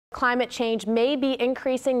Climate change may be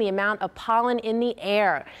increasing the amount of pollen in the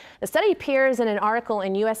air. The study appears in an article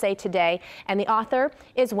in USA Today, and the author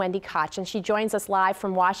is Wendy Koch, and she joins us live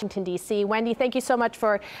from Washington, D.C. Wendy, thank you so much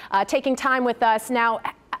for taking time with us. Now,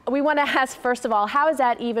 we want to ask, first of all, how is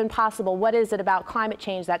that even possible? What is it about climate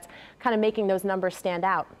change that's kind of making those numbers stand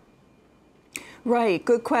out? Right,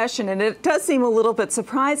 good question, and it does seem a little bit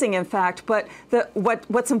surprising, in fact, but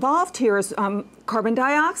what's involved here is carbon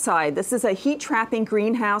dioxide. This is a heat-trapping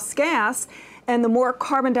greenhouse gas, and the more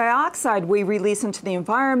carbon dioxide we release into the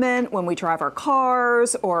environment when we drive our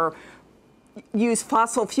cars or use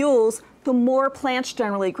fossil fuels, the more plants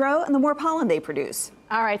generally grow and the more pollen they produce.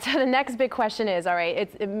 All right, so the next big question is, all right,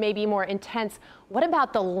 it may be more intense. What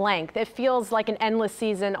about the length? It feels like an endless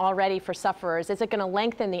season already for sufferers. Is it going to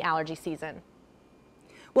lengthen the allergy season?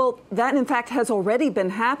 Well, that in fact has already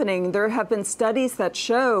been happening. There have been studies that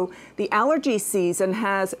show the allergy season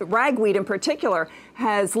ragweed in particular,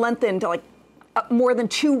 has lengthened like more than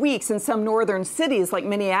 2 weeks in some northern cities like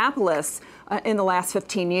Minneapolis in the last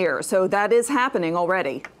 15 years. So that is happening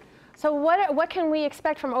already. So what can we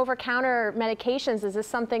expect from over-counter medications? Is this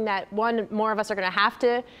something that more of us are going to have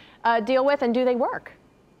to deal with, and do they work?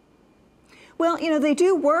 Well, you know, they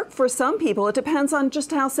do work for some people. It depends on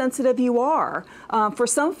just how sensitive you are. For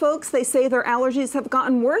some folks, they say their allergies have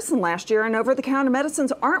gotten worse than last year, and over-the-counter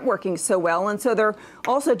medicines aren't working so well, and so they're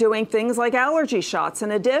also doing things like allergy shots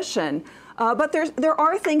in addition. But there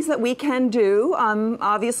are things that we can do.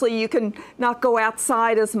 Obviously, you can not go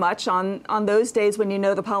outside as much on those days when you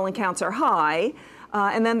know the pollen counts are high.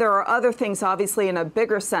 And then there are other things, obviously, in a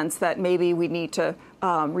bigger sense that maybe we need to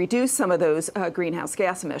reduce some of those greenhouse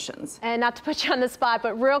gas emissions. And not to put you on the spot,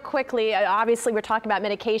 but real quickly, obviously we're talking about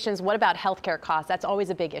medications. What about healthcare costs? That's always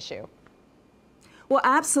a big issue. Well,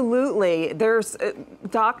 absolutely. There's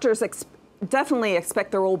doctors definitely expect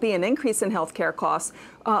there will be an increase in healthcare costs.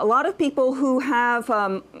 A lot of people who have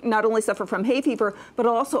not only suffer from hay fever, but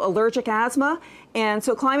also allergic asthma. And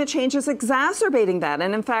so climate change is exacerbating that.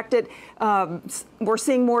 And in fact, we're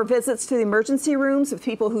seeing more visits to the emergency rooms of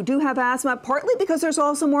people who do have asthma, partly because there's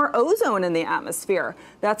also more ozone in the atmosphere.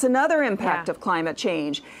 That's another impact of climate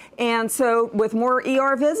change. And so with more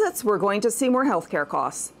ER visits, we're going to see more healthcare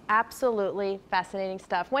costs. Absolutely fascinating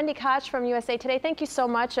stuff. Wendy Koch from USA Today, thank you so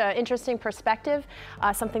much. Interesting perspective,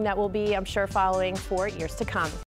 something that we'll be, I'm sure, following for years to come.